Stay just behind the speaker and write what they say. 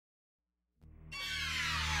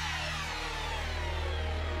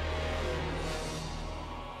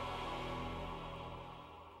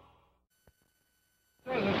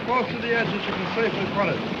close to the edge that you can safely put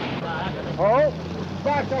it. Oh,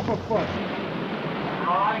 back up a foot.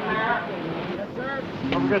 All right there? Yes, sir.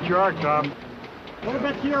 Don't forget your arc, Tom. A little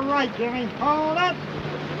bit to your right, Jimmy. Hold it.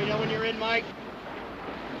 Let me know when you're in, Mike.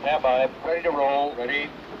 Stand by. Ready to roll. Ready.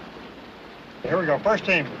 Here we go. First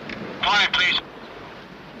team. Quiet, please.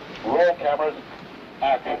 Roll cameras.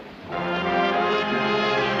 Action.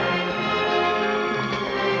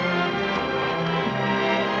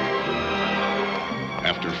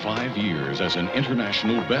 After 5 years as an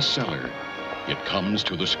international bestseller, it comes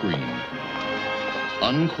to the screen.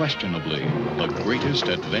 Unquestionably, the greatest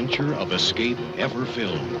adventure of escape ever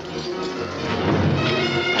filmed.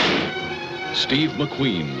 Steve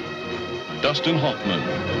McQueen, Dustin Hoffman,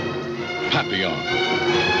 Papillon.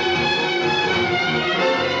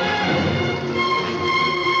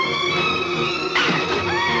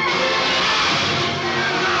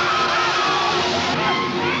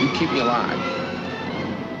 You keep me alive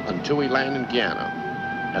until we land in Guiana,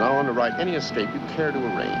 and I'll underwrite any escape you care to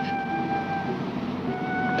arrange.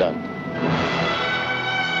 Done.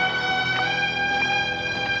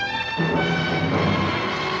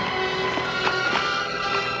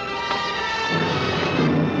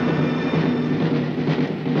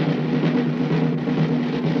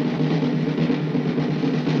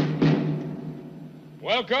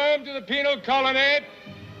 Welcome to the penal colony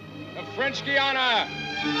of French Guiana.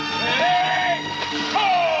 Hey!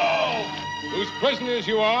 Ho! Whose prisoners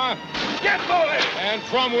you are. Get moving! And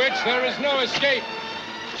from which there is no escape.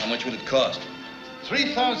 How much will it cost?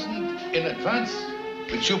 3,000 in advance,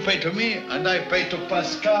 which you pay to me, and I pay to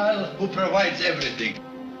Pascal, who provides everything.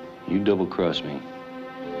 You double-cross me,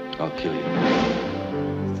 I'll kill you.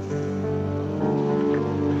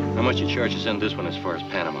 How much you charge to send this one as far as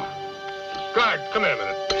Panama? Guard, come here a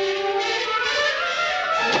minute.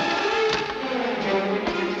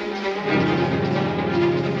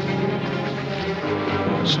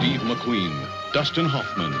 Steve McQueen, Dustin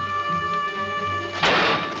Hoffman.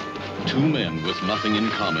 2 men with nothing in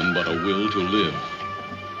common but a will to live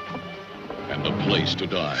and a place to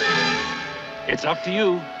die. It's up to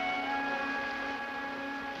you.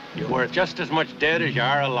 You're worth just as much dead as you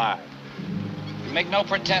are alive. We make no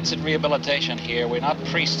pretense at rehabilitation here. We're not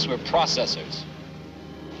priests, we're processors.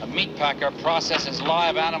 A meat packer processes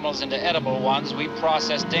live animals into edible ones. We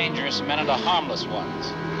process dangerous men into harmless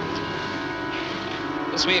ones.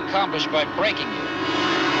 This we accomplish by breaking you.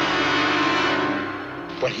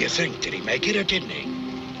 What do you think? Did he make it or didn't he?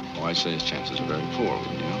 Oh, I'd say his chances are very poor,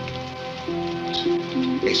 wouldn't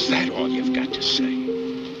you? Is that all you've got to say?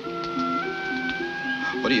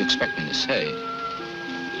 What do you expect me to say?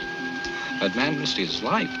 That man risked his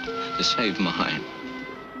life to save mine.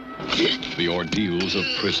 The ordeals of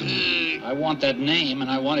prison. I want that name,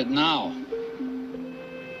 and I want it now.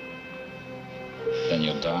 Then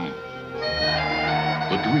you'll die.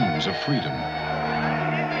 The dreams of freedom.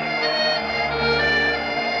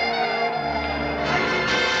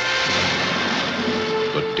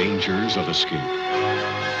 The dangers of escape.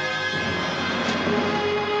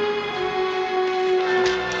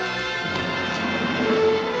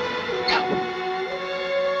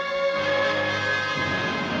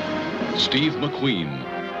 Steve McQueen,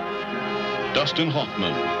 Dustin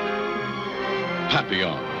Hoffman,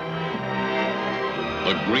 Papillon.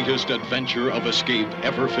 The greatest adventure of escape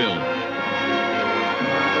ever filmed.